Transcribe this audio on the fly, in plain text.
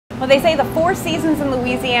Well, they say the 4 seasons in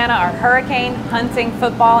Louisiana are hurricane, hunting,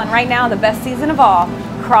 football, and right now the best season of all,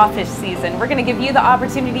 crawfish season. We're going to give you the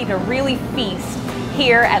opportunity to really feast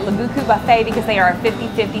here at Le Beaucoup Buffet because they are a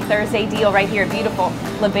 50-50 Thursday deal right here at beautiful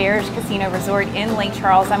L'Auberge Casino Resort in Lake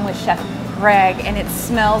Charles. I'm with Chef Greg, and it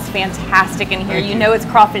smells fantastic in here. You know it's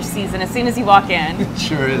crawfish season as soon as you walk in. It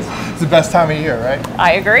sure is. It's the best time of year, right?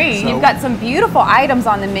 I agree. You've got some beautiful items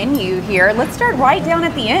on the menu here. Let's start right down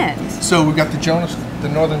at the end. So we've got the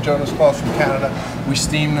Northern Jonas claws from Canada. We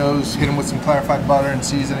steam those, hit them with some clarified butter and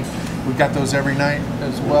seasoning. We've got those every night,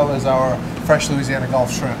 as well as our fresh Louisiana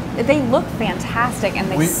Gulf shrimp. They look fantastic and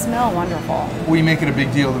they smell wonderful. We make it a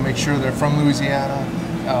big deal to make sure they're from Louisiana.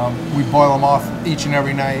 We boil them off each and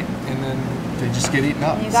every night, and then they just get eaten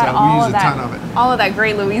up. You got so we use a ton of it. All of that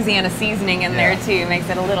great Louisiana seasoning in there too, makes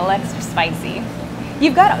it a little extra spicy.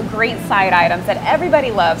 You've got great side items that everybody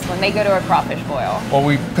loves when they go to a crawfish boil.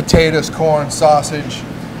 Well, potatoes, corn, sausage,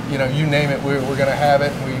 you know, you name it, we're going to have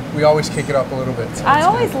it. We always kick it up a little bit. So I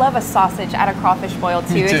always love a sausage at a crawfish boil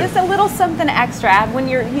too. It's just a little something extra when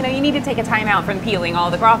you need to take a time out from peeling all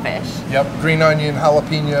the crawfish. Yep, green onion,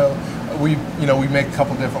 jalapeno. We make a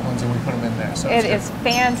couple different ones and we put them in there. So it is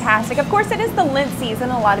fantastic. Of course, it is the Lent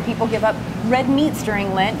season. A lot of people give up red meats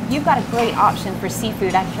during Lent. You've got a great option for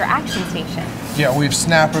seafood at your action station. Yeah, we have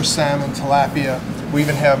snapper, salmon, tilapia. We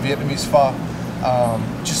even have Vietnamese pho.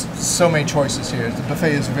 Just so many choices here. The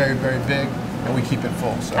buffet is very, very big, and we keep it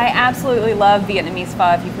full. So. I absolutely love Vietnamese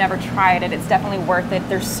pho. If you've never tried it, it's definitely worth it.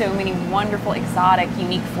 There's so many wonderful, exotic,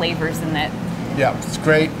 unique flavors in it. Yeah, it's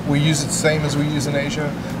great. We use it the same as we use in Asia.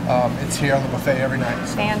 It's here on the buffet every night.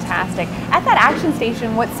 So. Fantastic. At that action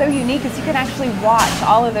station, what's so unique is you can actually watch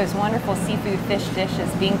all of those wonderful seafood fish dishes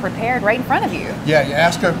being prepared right in front of you. Yeah, you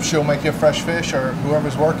ask her, she'll make you fresh fish, or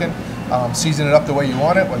whoever's working. Season it up the way you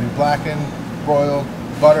want it, whether you blacken, broiled,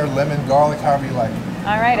 butter, lemon, garlic, however you like it.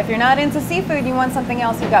 All right, if you're not into seafood and you want something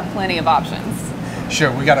else, you've got plenty of options.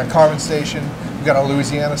 Sure, we got a carving station, we got a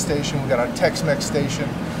Louisiana station, we got a Tex-Mex station,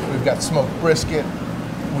 we've got smoked brisket,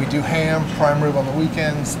 we do ham, prime rib on the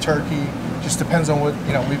weekends, turkey, just depends on what,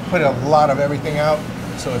 we put a lot of everything out,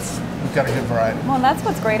 so we've got a good variety. Well, that's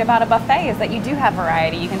what's great about a buffet is that you do have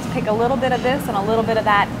variety. You can pick a little bit of this and a little bit of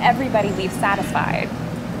that. Everybody leaves satisfied.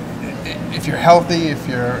 If you're healthy, if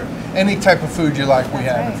you're any type of food you like, we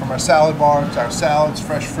have it. From our salad bar to our salads,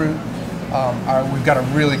 fresh fruit. We've got a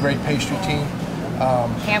really great pastry team.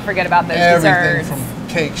 Can't forget about those everything desserts. From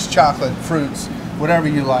cakes, chocolate, fruits, whatever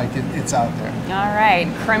you like, it's out there. All right,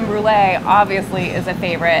 creme brulee obviously is a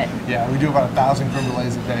favorite. Yeah, we do about 1,000 creme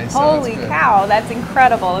brulees a day. So holy cow, that's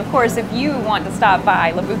incredible. Of course, if you want to stop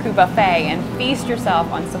by Le Beaucoup Buffet and feast yourself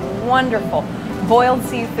on some wonderful boiled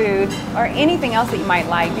seafood or anything else that you might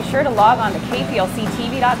like, be sure to log on to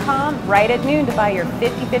kplctv.com right at noon to buy your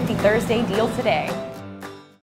 50-50 Thursday deal today.